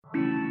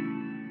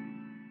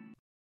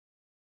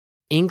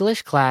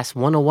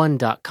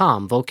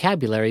EnglishClass101.com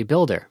Vocabulary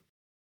Builder.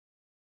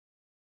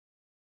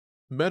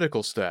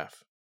 Medical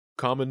staff.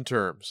 Common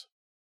terms.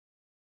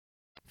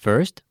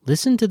 First,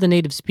 listen to the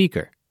native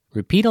speaker.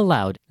 Repeat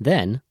aloud,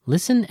 then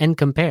listen and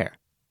compare.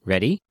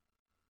 Ready?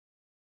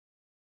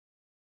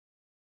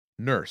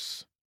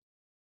 Nurse.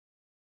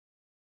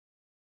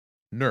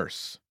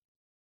 Nurse.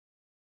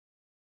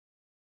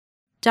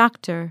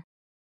 Doctor.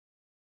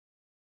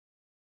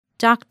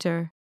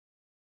 Doctor.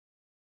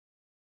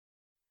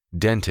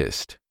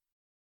 Dentist.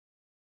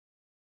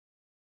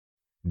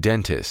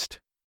 Dentist.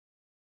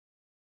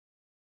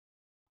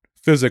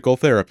 Physical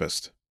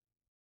therapist.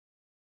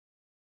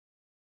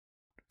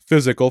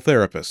 Physical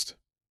therapist.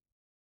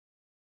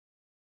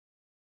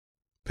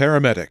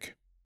 Paramedic.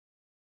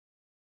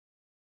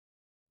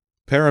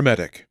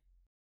 Paramedic.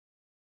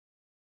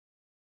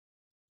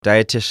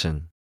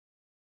 Dietitian.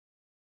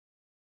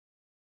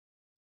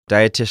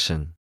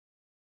 Dietitian.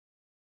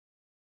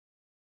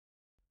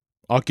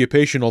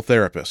 Occupational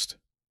therapist.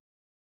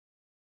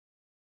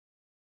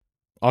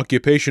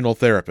 Occupational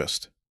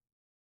therapist.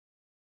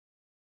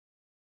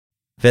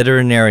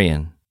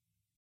 Veterinarian.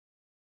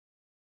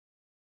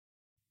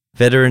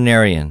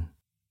 Veterinarian.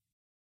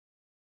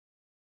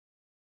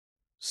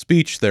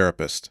 Speech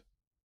therapist.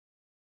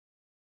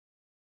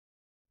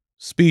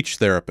 Speech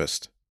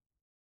therapist.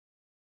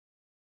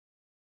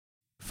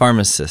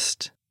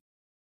 Pharmacist.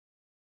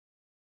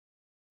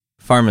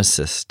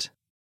 Pharmacist.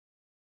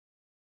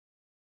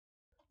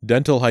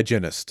 Dental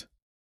hygienist.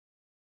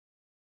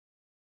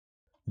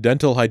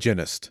 Dental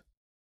hygienist.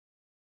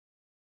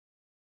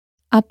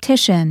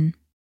 Optician.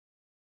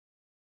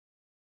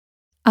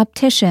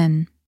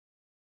 Optician.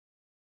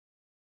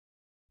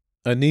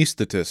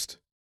 Anesthetist.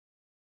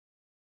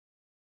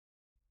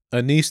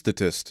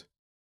 Anesthetist.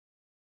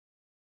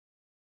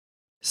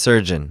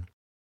 Surgeon.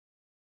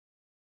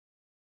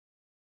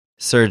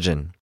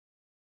 Surgeon.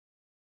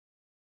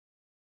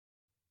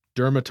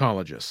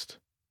 Dermatologist.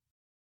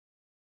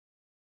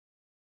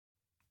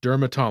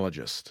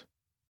 Dermatologist.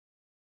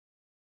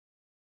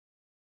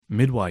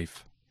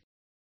 Midwife.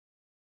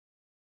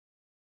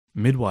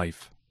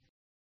 Midwife.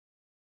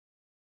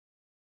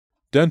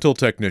 Dental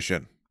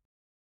technician.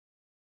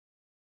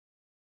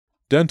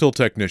 Dental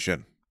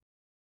technician.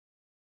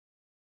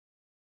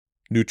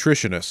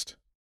 Nutritionist.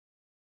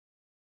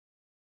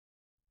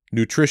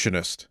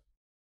 Nutritionist.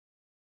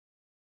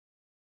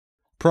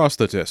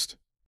 Prosthetist.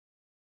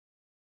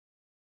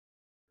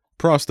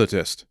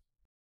 Prosthetist.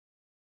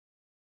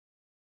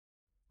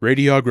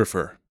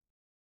 Radiographer.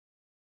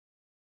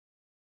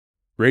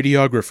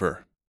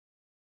 Radiographer.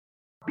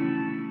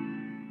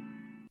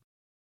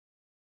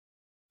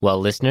 Well,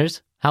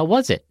 listeners, how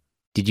was it?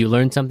 Did you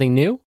learn something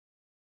new?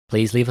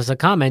 Please leave us a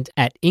comment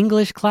at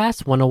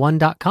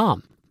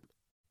EnglishClass101.com.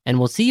 And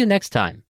we'll see you next time.